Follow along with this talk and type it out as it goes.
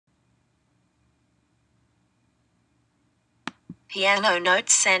Piano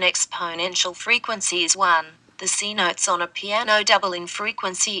notes and exponential frequency is 1. The C notes on a piano double in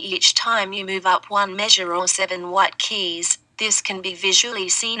frequency each time you move up one measure or 7 white keys. This can be visually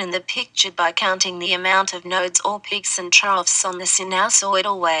seen in the picture by counting the amount of nodes or peaks and troughs on the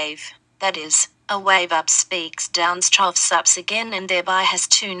sinusoidal wave. That is, a wave up speaks downs, troughs ups again, and thereby has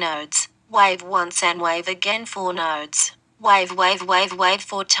 2 nodes. Wave once and wave again 4 nodes. Wave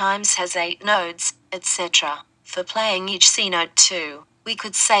 4 times has 8 nodes, etc. For playing each C note 2, we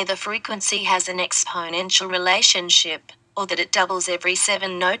could say the frequency has an exponential relationship, or that it doubles every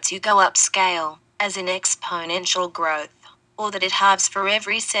 7 notes you go up scale, as in exponential growth, or that it halves for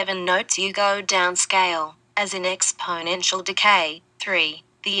every 7 notes you go down scale, as in exponential decay. 3.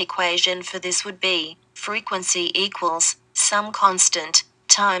 The equation for this would be, frequency equals, some constant,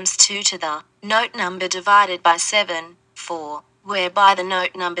 times 2 to the note number divided by 7, 4, whereby the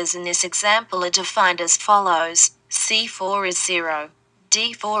note numbers in this example are defined as follows: C4 is 0,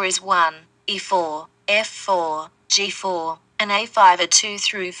 D4 is 1, E4, F4, G4, and A5 are 2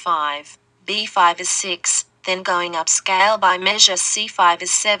 through 5, B5 is 6, then going up scale by measure C5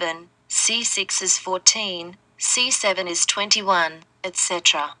 is 7, C6 is 14, C7 is 21,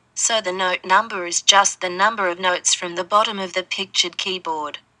 etc. So the note number is just the number of notes from the bottom of the pictured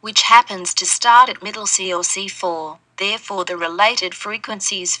keyboard, which happens to start at middle C or C4. Therefore the related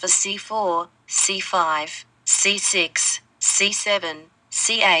frequencies for C4, C5, C6, C7,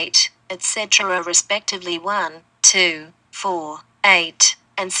 C8, etc. are respectively 1, 2, 4, 8,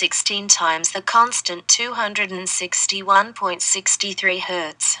 and 16 times the constant 261.63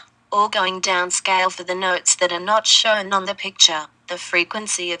 Hz. Or going down scale for the notes that are not shown on the picture, the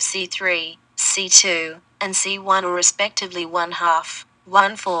frequency of C3, C2, and C1 are respectively 1/2,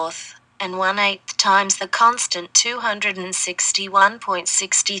 1/4, and 1/8 times the constant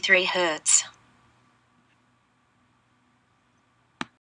 261.63 Hz.